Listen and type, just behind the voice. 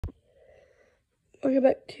Welcome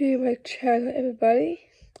back to my channel, everybody.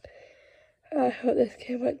 I hope this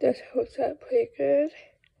camera does hold up pretty good.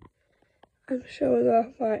 I'm showing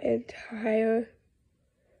off my entire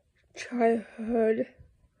childhood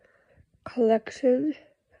collection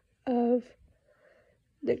of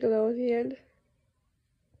Nickelodeon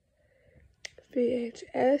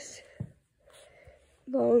VHS,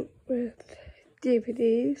 along with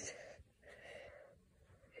DVDs.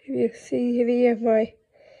 If you've seen any of my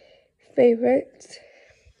favorites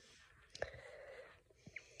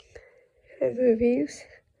and movies,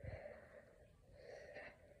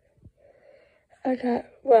 I got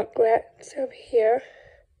Rugrats over here,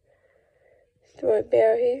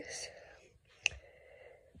 Strawberries,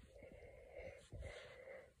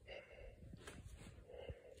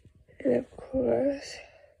 and of course,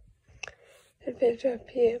 Adventure of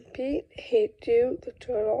P and Pete, Hey Jude, the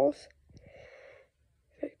Turtles,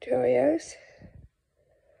 Victorious,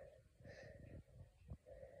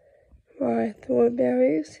 My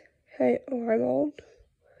Thornberries, Hey Arnold,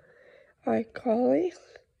 iCarly,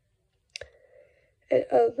 and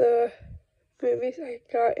other movies I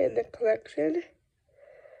got in the collection.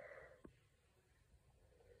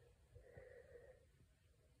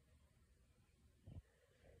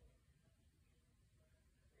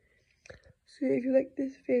 So if you like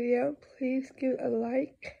this video, please give it a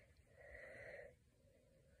like,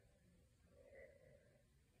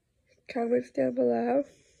 comments down below,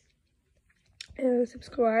 and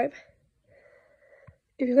subscribe.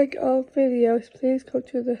 If you like all videos, please go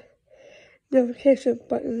to the notification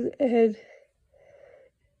button and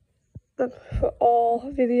look for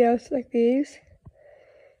all videos like these.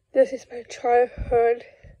 This is my childhood,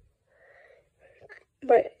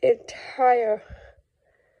 my entire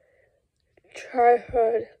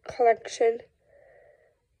childhood collection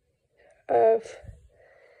of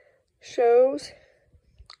shows,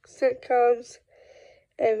 sitcoms,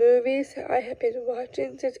 and movies that I have been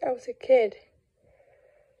watching since I was a kid.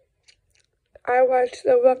 I watched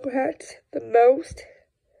the Rugrats the most,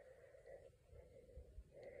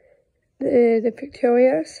 the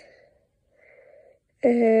Victorious,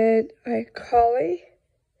 and iCarly,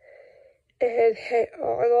 and Hey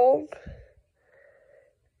Arnold,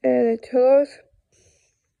 and the Turtles.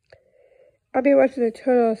 I've been watching the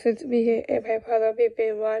Turtles since me and my brother have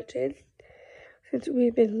been watching, since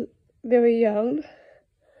we've been very young.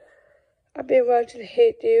 I've been watching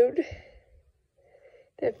Hey Jude,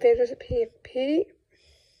 The Adventures of P and Pete.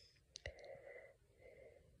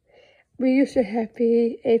 We used to have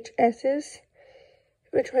VHSs.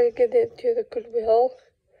 We're trying to get them to the Goodwill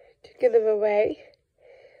to give them away.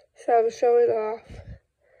 So I'm showing off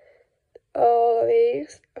all of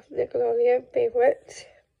these of Nickelodeon favorites.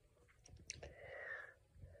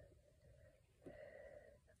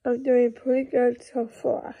 I'm doing pretty good so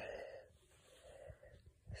far.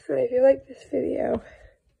 So if you like this video,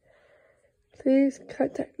 please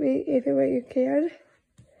contact me either way you can.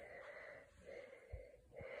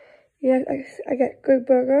 Yes, I got Good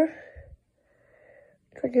Burger,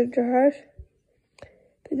 Chicken Josh,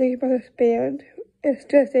 the Nicki Brothers Band. It's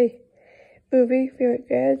just a movie, very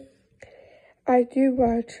good. I do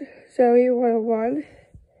watch Zoe 101,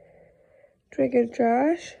 Chicken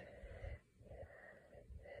Josh.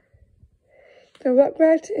 The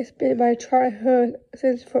Rugrats has been my childhood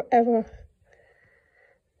since forever.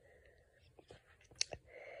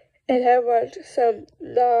 And I watched some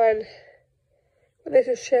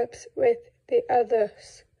non-relationships with the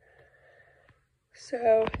others.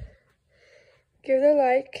 So, give it a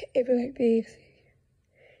like if you like these.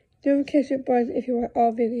 Notification button if you want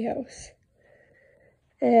all videos.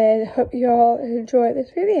 And hope you all enjoy this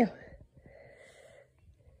video.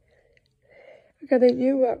 I got a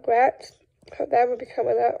new Rugrats. Hope that will be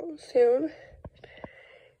coming out soon.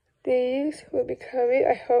 These will be coming,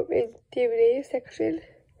 I hope, in DVD section.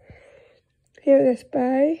 Here it is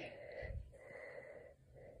by.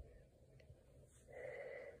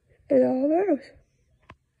 And all those.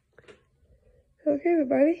 Okay,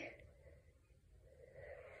 everybody.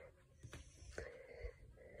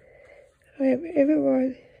 I hope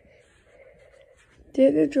everyone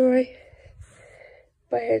did enjoy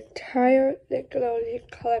my entire Nickelodeon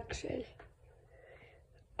collection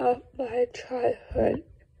of my childhood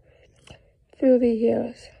through the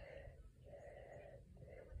years.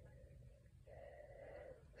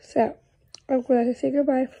 So, I'm going to say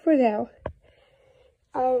goodbye for now.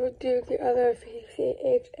 I'll do the other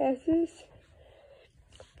VHSs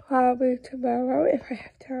probably tomorrow if I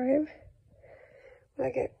have time when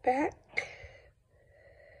I get back.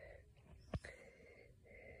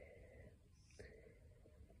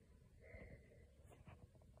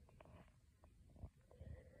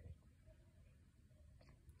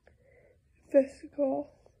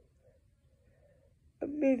 physical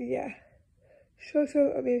media.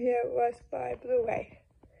 Social media was my Blu-ray.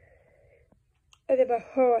 And then my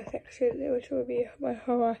horror section, which will be my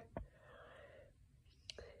horror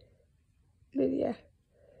media.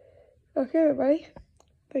 Okay, everybody.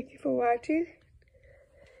 Thank you for watching.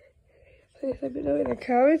 Please let me know in the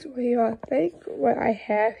comments what you all think, what I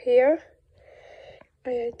have here.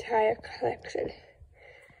 My entire collection.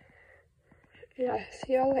 And I'll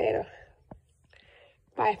see you all later.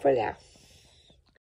 Bye for now.